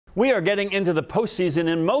We are getting into the postseason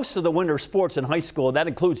in most of the winter sports in high school. That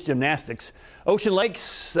includes gymnastics. Ocean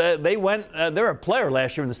Lakes, they're a player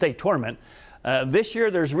last year in the state tournament. This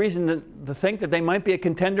year, there's reason to think that they might be a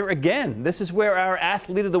contender again. This is where our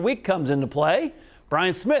Athlete of the Week comes into play.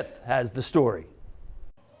 Brian Smith has the story.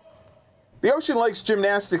 The Ocean Lakes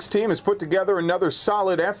gymnastics team has put together another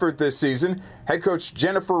solid effort this season. Head coach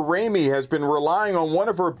Jennifer Ramey has been relying on one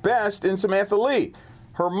of her best in Samantha Lee.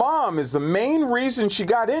 Her mom is the main reason she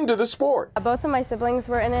got into the sport. Both of my siblings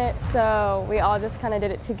were in it, so we all just kind of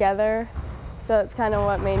did it together. So it's kind of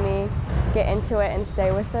what made me get into it and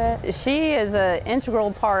stay with it. She is an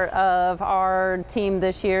integral part of our team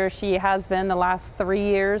this year. She has been the last 3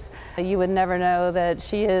 years. You would never know that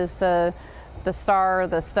she is the star,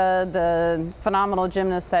 the stud, the phenomenal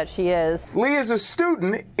gymnast that she is. Lee, as a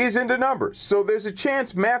student, is into numbers, so there's a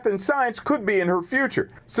chance math and science could be in her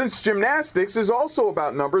future. Since gymnastics is also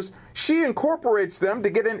about numbers, she incorporates them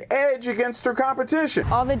to get an edge against her competition.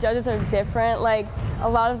 All the judges are different, like a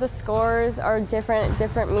lot of the scores are different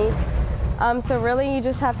meets. So really you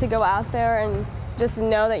just have to go out there and just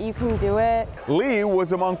know that you can do it. Lee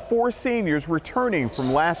was among 4 seniors returning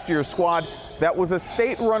from last year's squad that was a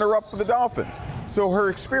state runner-up for the Dolphins. So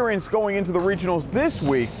her experience going into the regionals this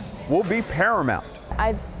week will be paramount.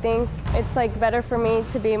 I think it's better for me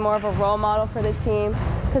to be more of a role model for the team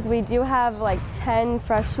because we do have 10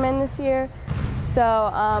 freshmen this year. So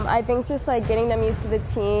I think just getting them used to the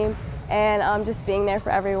team and just being there for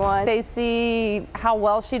everyone. They see how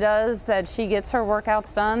well she does, that she gets her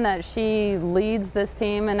workouts done, that she leads this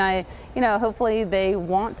team, and hopefully they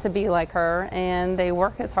want to be like her and they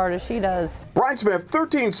work as hard as she does. Brian Smith,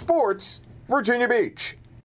 13 Sports, Virginia Beach.